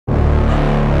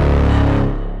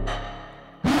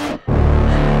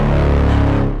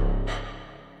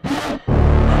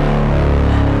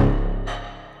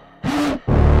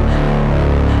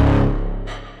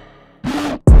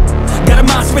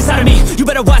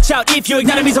watch out if your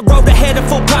enemy's a road ahead of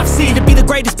full prophecy. To be the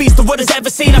greatest beast the world has ever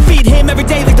seen. I feed him every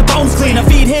day like the bones clean. I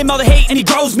feed him all the hate and he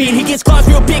grows me. And he gets claws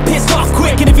real big, pissed off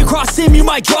quick. And if you cross him, you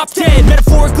might drop dead.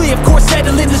 Metaphorically, of course,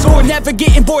 settling the score. Never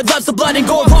getting bored, loves the blood and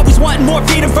gore. Always wanting more,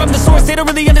 feed him from the source. They don't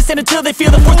really understand until they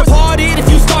feel the force departed. If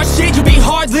you start shit, you'll be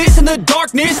heartless in the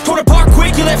darkness. Torn apart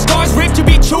quick, you left scars ripped. You'll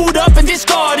be chewed up and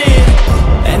discarded.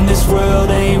 And this world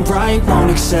ain't right, won't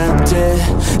accept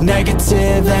it.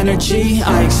 Negative energy,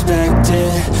 I expect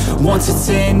it. Once it's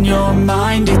in your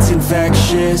mind, it's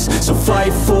infectious. So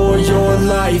fight for your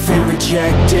life and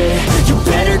reject it. You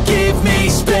better give me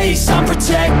space, I'm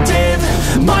protective.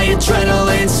 My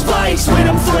adrenaline spikes when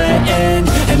I'm threatened.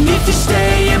 And if you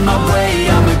stay in my way,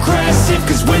 I'm aggressive.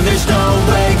 Cause when there's no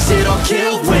exit, I'll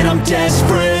kill when I'm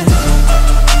desperate.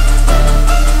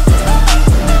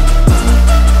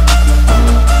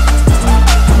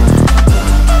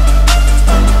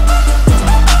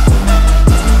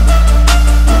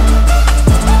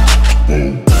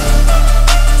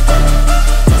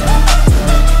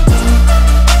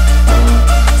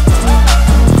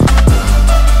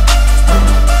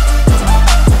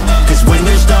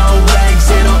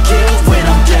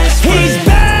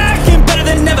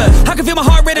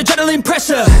 Adrenaline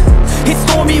pressure, it's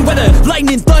stormy weather,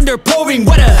 lightning, thunder, pouring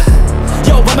weather.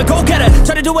 Yo, I'm a go-getter,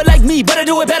 try to do it like me, but I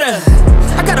do it better.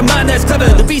 I got a mind that's clever,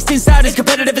 the beast inside is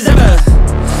competitive as ever.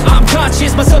 I'm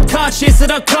conscious, my subconscious,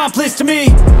 an accomplice to me.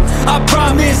 I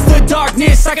promise the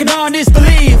darkness, I can honest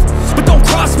believe. But don't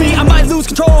cross me, I might lose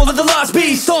control of the lost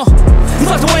beast. He's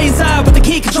locked away inside with the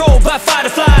key controlled by fight or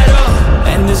flight.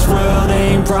 And this world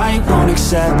ain't right, won't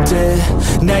accept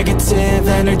it. Negative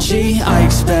energy, I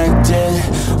expect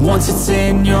it. Once it's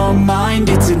in your mind,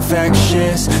 it's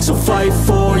infectious. So fight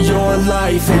for your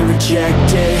life and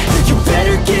reject it. You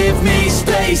better give me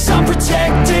space, I'm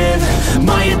protective.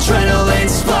 My adrenaline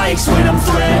spikes when I'm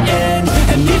threatened.